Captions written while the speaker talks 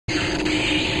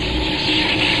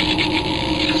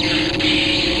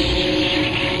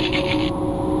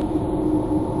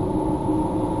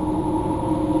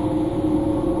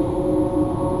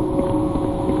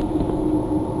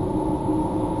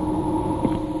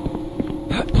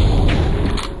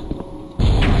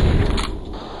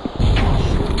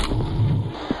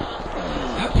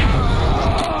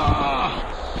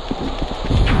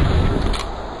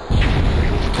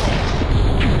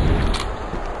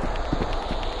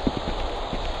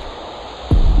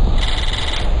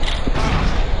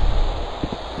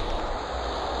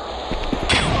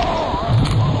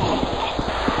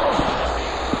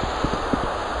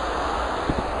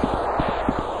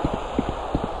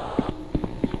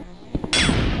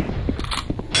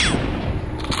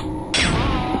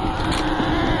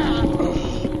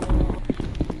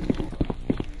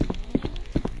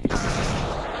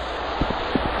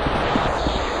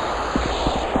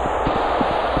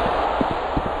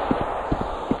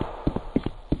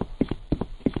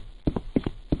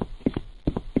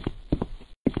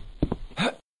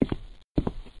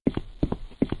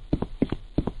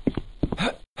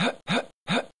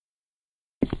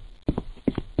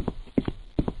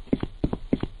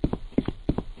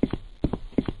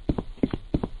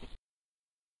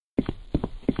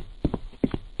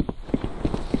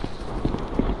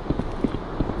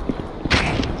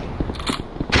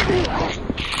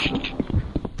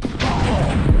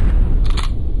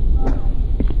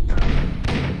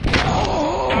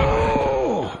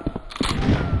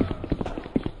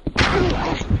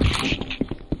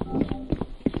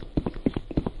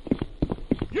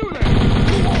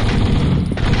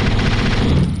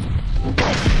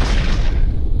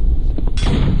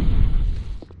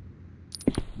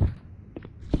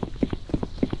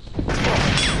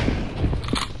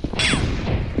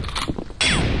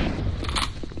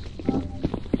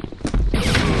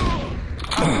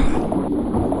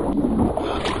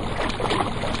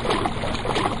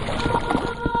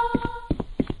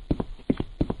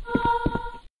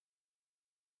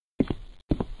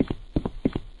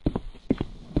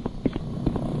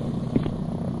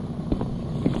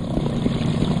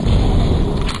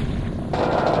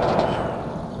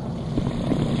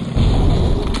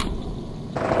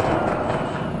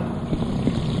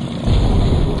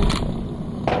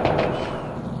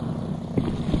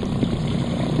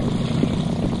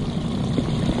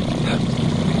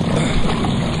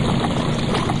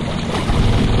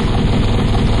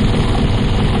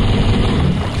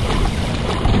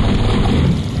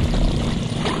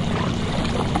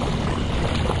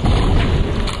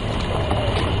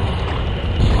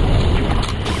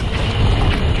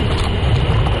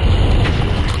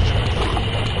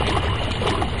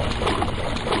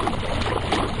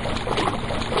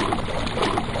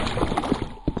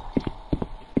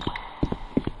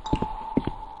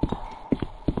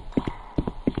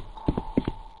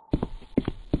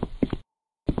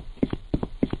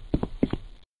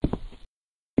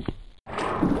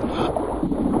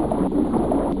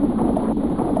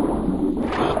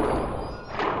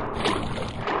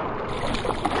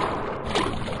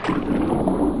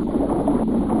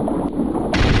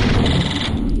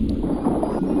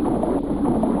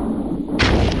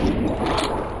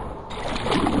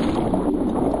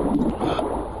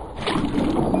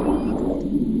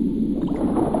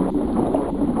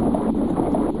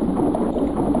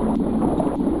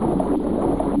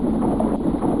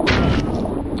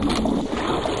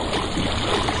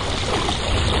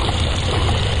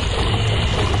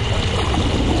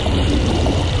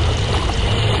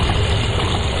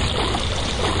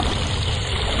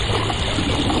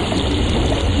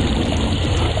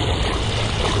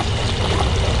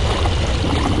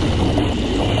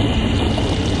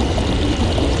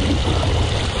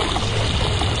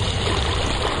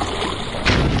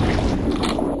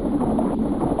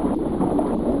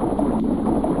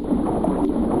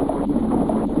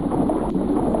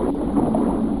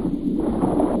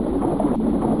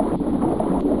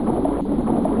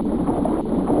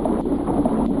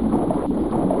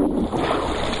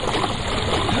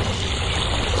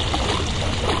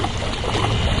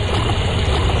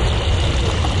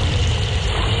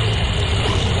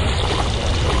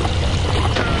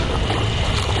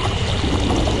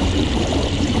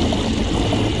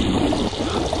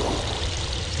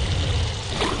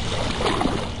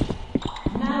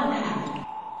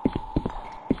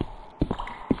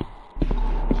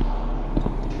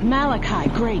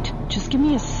Great. Just give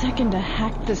me a second to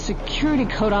hack the security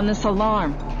code on this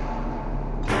alarm.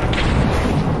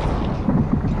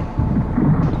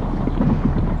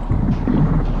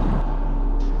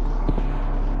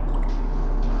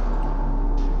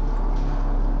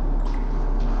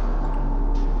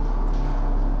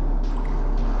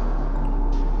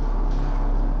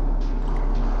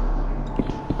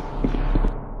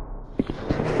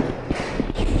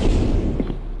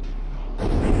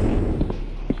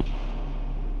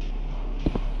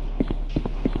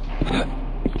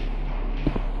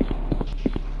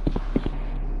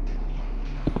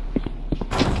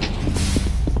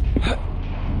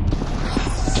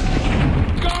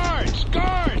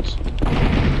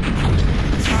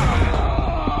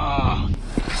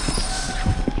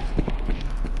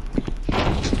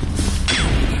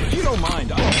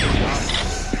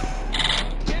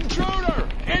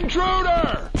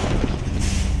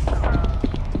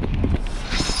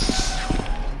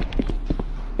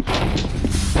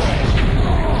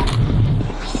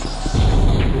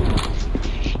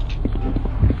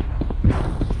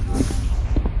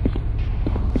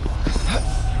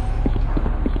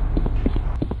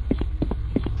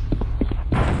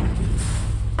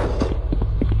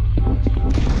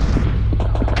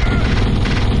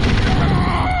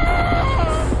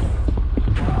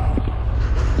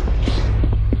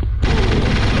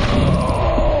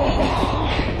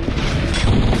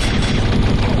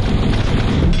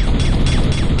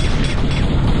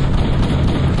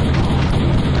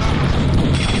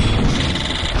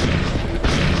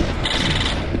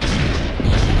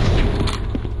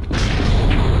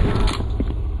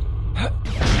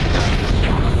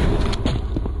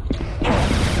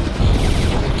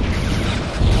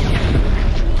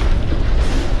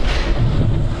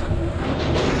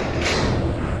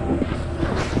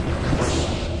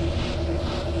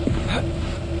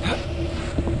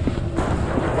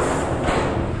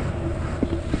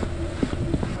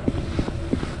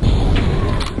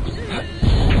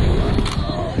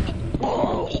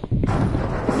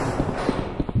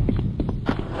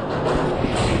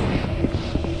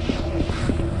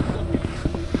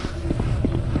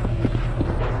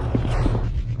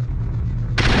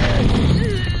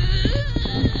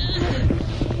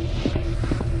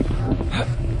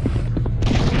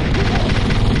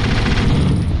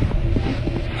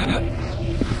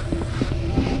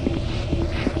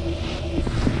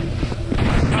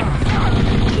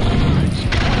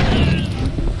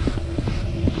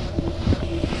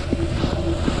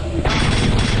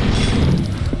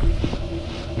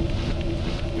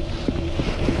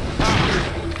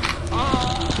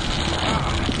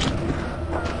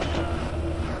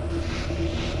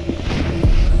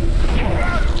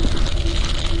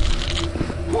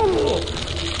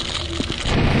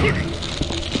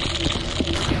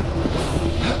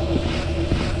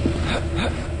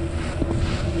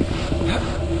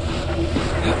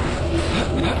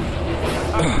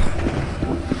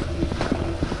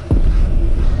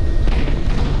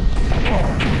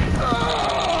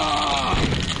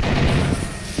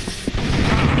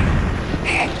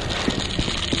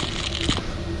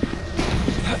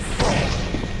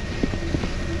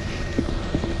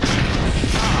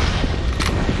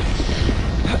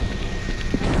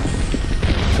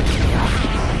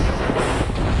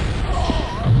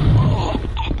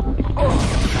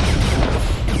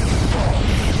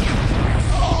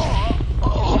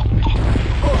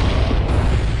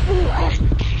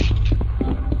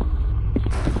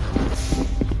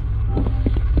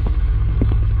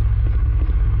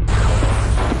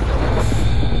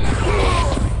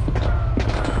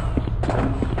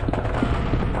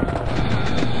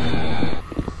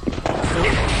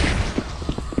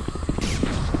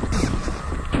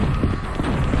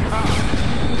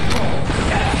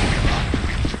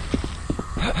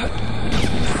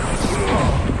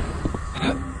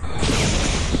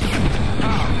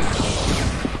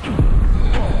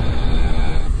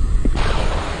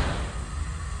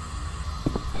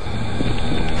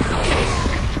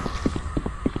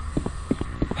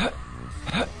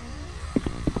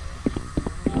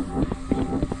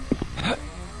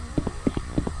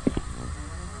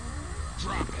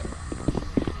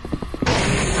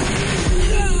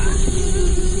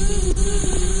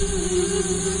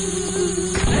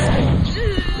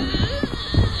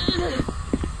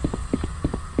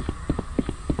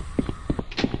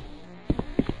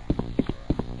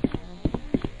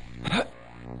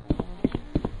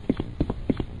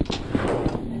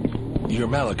 You're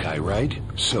Malachi, right?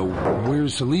 So,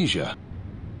 where's Elysia?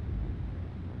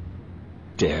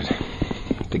 Dead.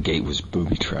 The gate was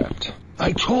booby-trapped.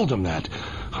 I told him that.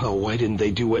 Oh, why didn't they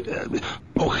do it?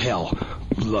 Oh, hell.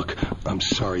 Look, I'm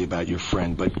sorry about your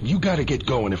friend, but you gotta get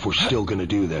going if we're still gonna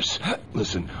do this.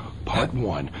 Listen, part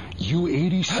 1,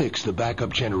 U-86, the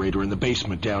backup generator in the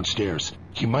basement downstairs.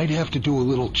 You might have to do a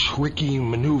little tricky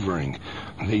maneuvering.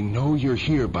 They know you're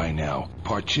here by now.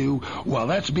 Part 2, while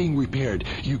that's being repaired,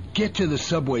 you get to the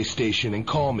subway station and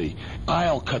call me.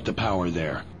 I'll cut the power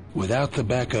there. Without the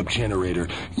backup generator,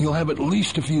 you'll have at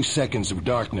least a few seconds of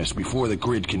darkness before the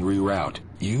grid can reroute.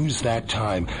 Use that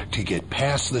time to get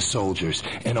past the soldiers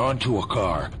and onto a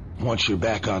car. Once you're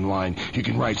back online, you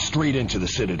can ride straight into the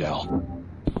Citadel.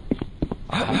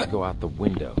 I'll have to go out the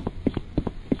window.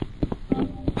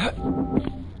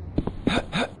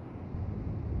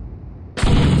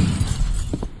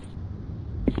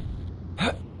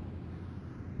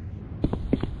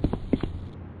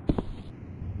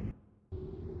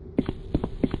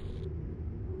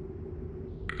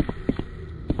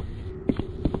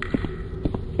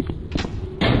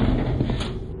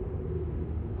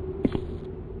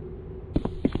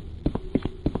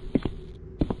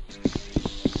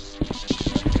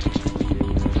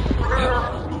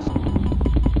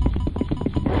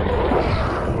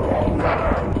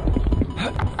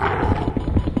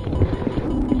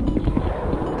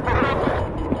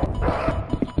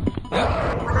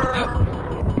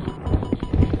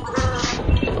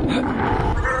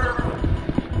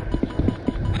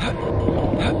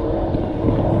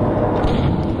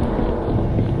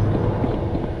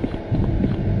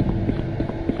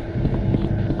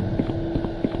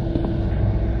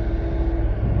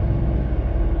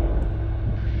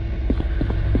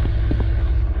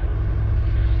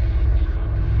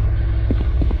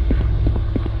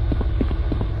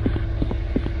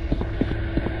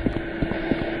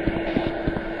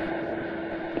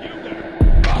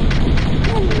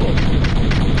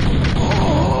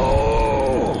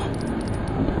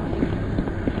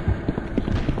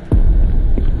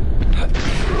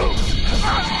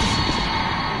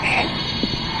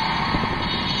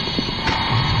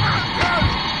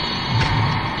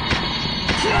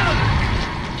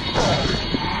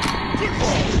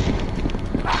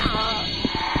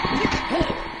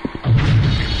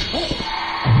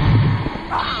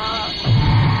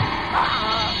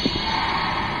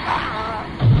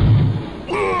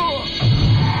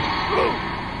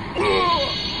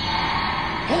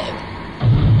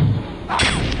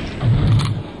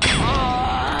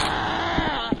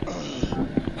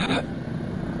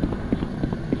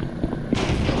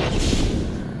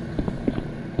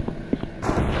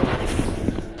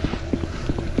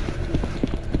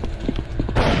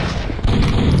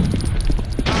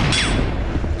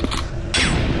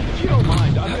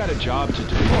 Job to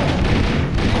do.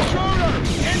 Intruder!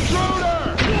 Intruder!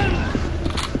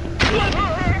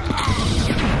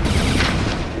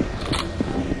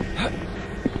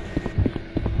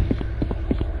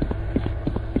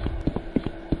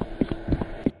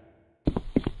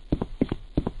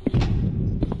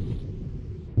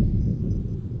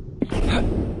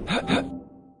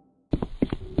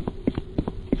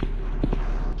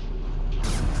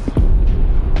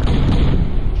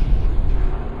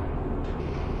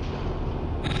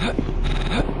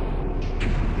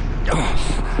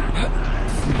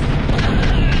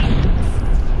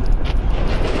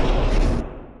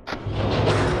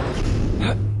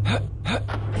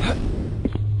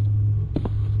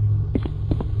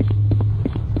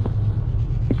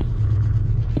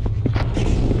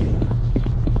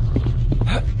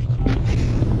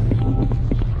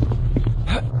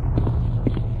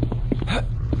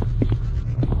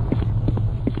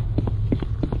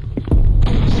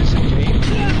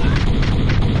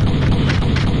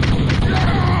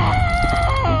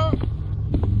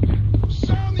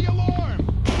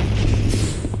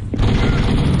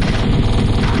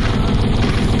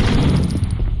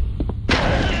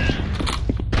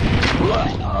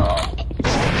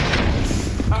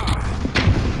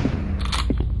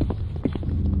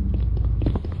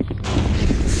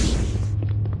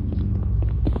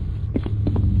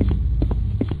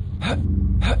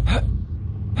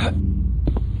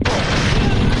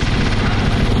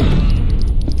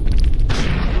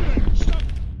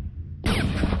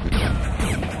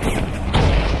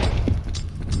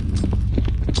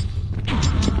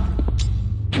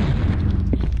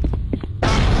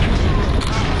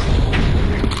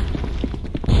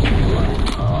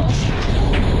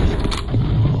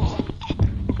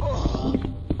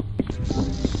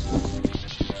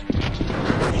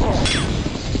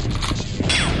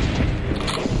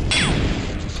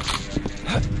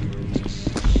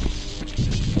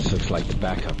 Like the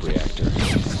backup reactor.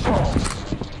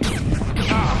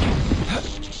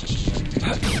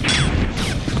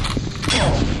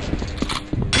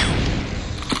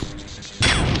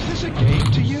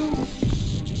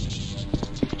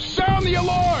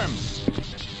 alarm!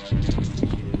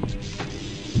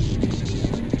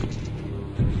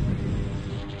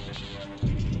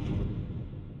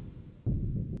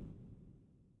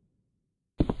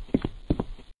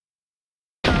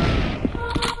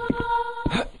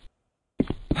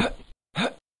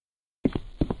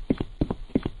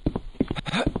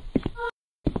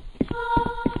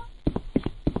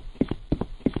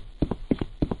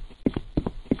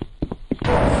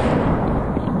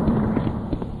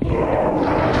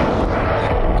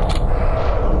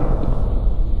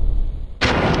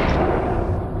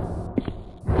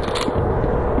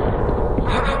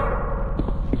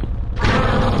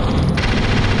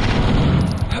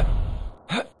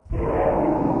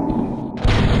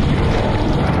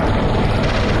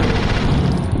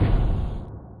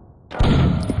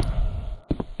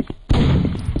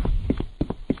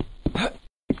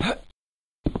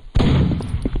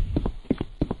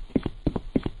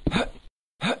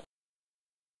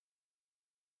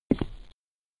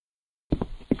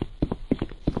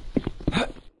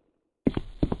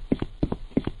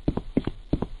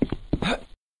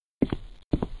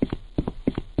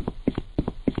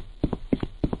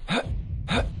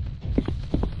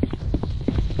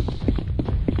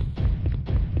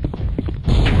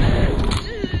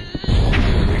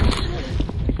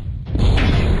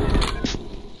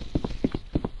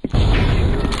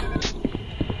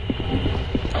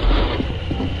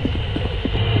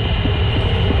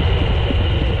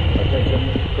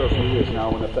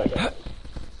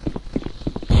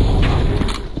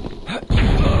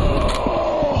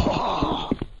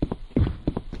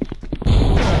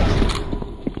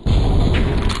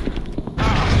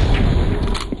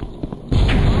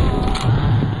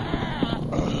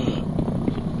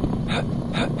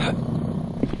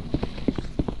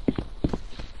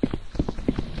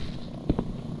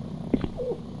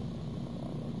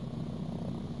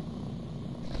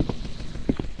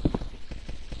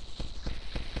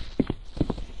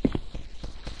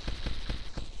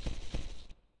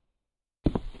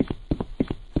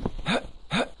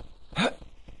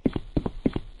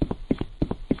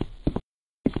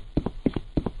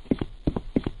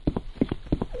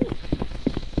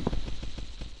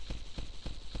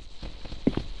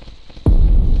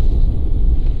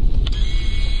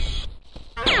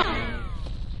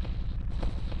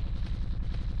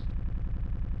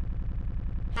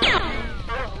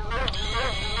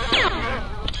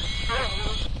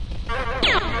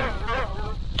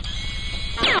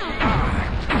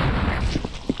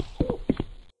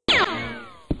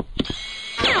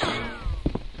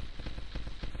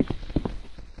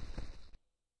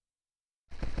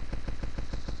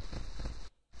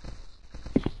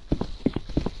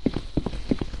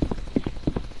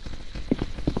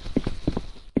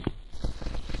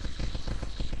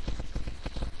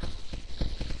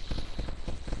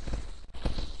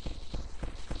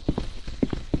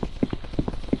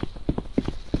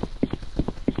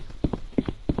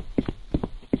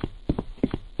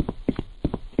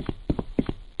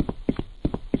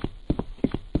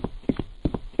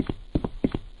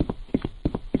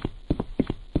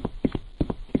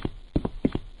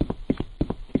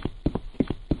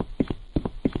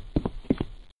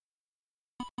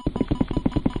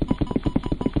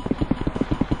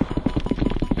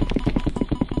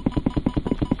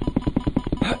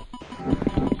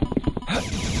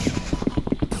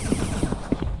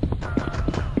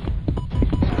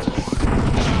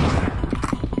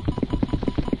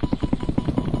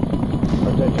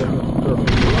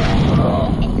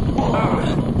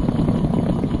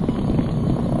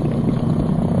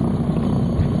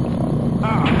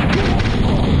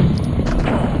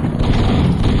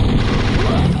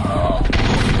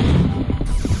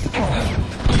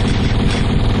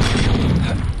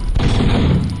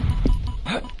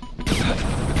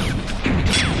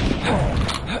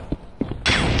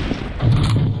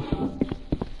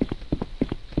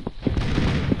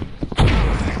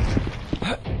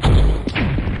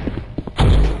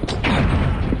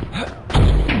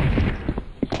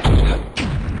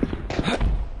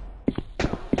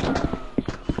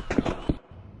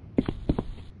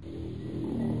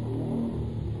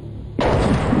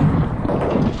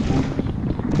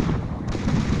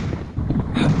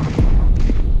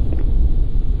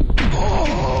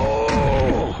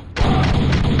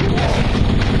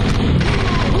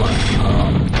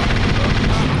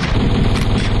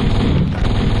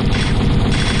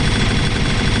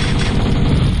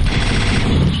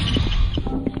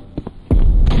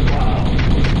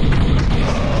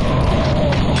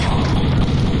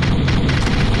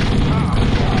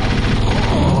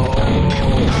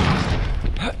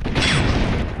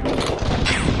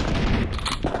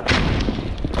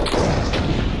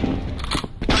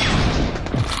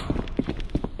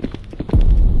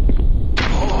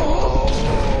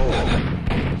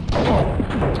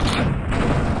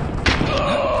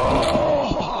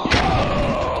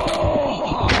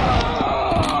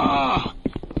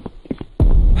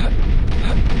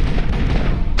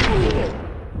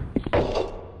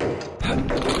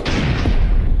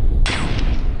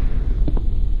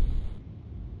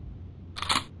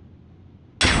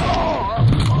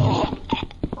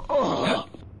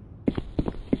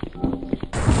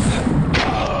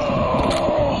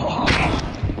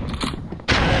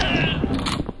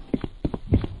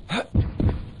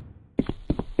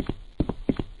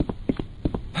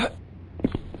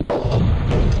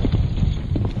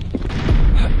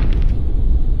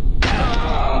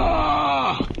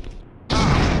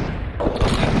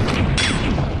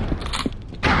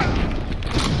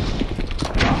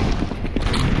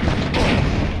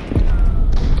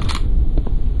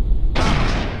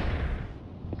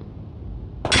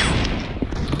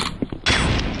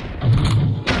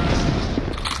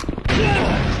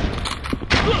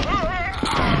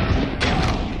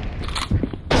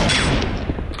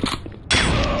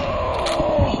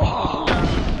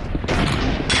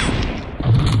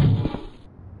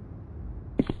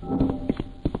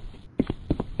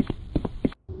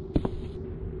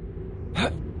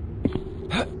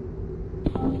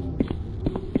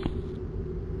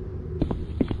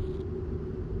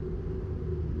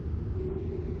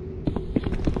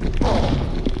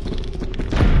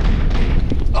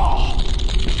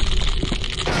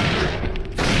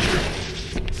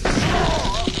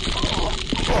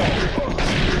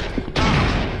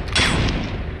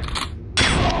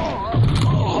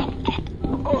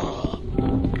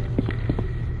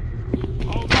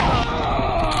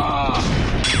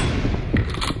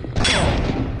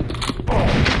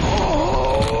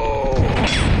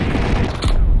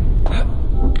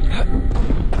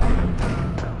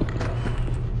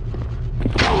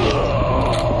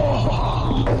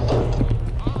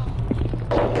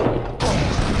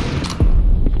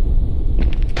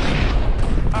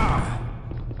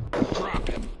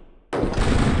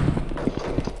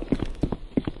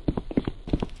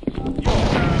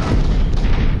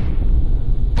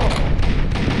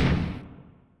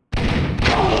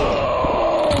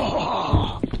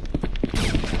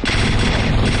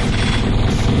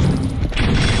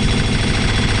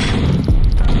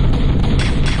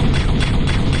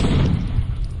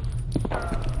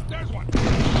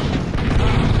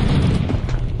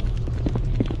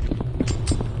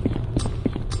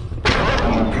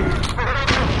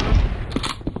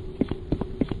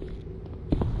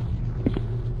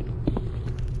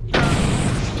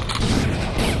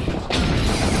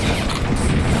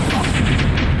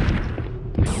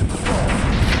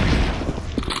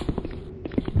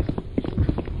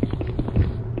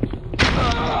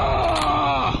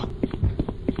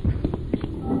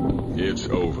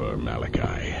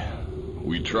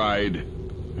 tried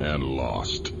and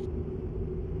lost.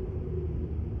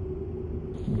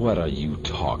 What are you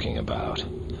talking about?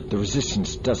 The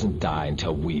Resistance doesn't die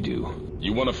until we do.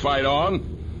 You want to fight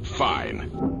on?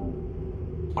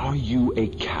 Fine. Are you a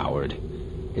coward?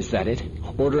 Is that it?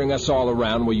 Ordering us all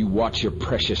around while you watch your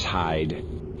precious hide?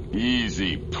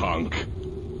 Easy, punk.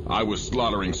 I was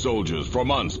slaughtering soldiers for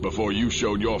months before you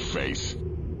showed your face.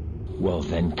 Well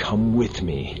then, come with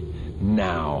me.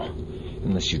 Now.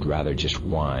 Unless you'd rather just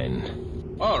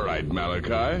whine. All right,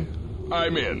 Malachi.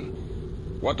 I'm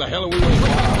in. What the hell are we waiting for?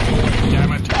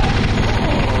 Damn it!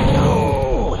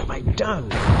 No! What have I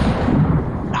done?